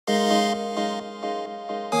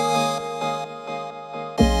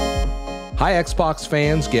Hi Xbox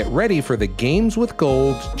fans, get ready for the Games with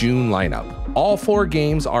Gold June lineup. All 4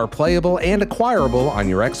 games are playable and acquirable on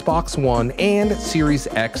your Xbox One and Series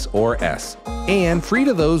X or S, and free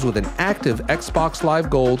to those with an active Xbox Live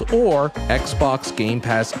Gold or Xbox Game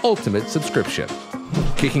Pass Ultimate subscription.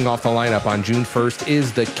 Kicking off the lineup on June 1st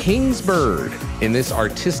is The King's Bird. In this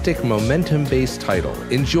artistic, momentum-based title,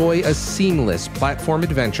 enjoy a seamless platform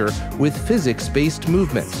adventure with physics-based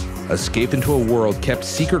movement. Escape into a world kept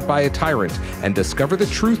secret by a tyrant and discover the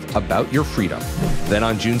truth about your freedom. Then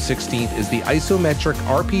on June 16th is the isometric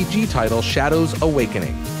RPG title Shadows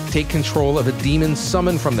Awakening. Take control of a demon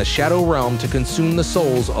summoned from the Shadow Realm to consume the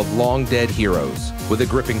souls of long-dead heroes. With a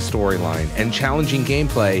gripping storyline and challenging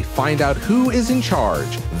gameplay, find out who is in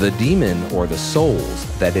charge, the demon or the souls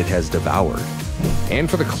that it has devoured. And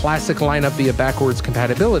for the classic lineup via backwards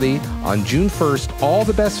compatibility, on June 1st, all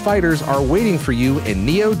the best fighters are waiting for you in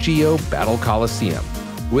NEOGEO Battle Coliseum.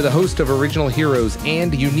 With a host of original heroes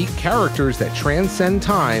and unique characters that transcend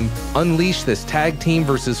time, unleash this tag team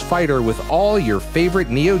versus fighter with all your favorite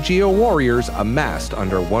NEOGEO warriors amassed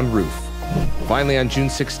under one roof. Finally, on June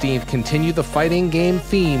 16th, continue the fighting game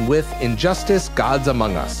theme with Injustice: Gods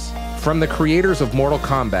Among Us. From the creators of Mortal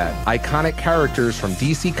Kombat, iconic characters from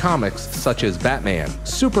DC Comics such as Batman,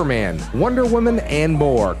 Superman, Wonder Woman, and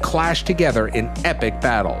more clash together in epic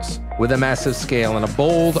battles. With a massive scale and a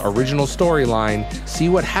bold, original storyline, see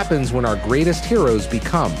what happens when our greatest heroes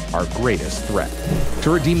become our greatest threat. To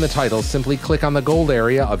redeem the title, simply click on the gold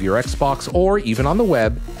area of your Xbox or even on the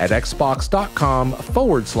web at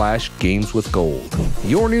xbox.com/gameswithgold.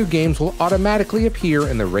 Your new games will automatically appear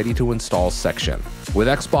in the ready-to-install section. With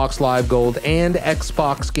Xbox Live Gold and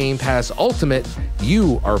Xbox Game Pass Ultimate,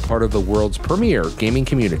 you are part of the world's premier gaming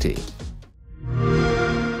community.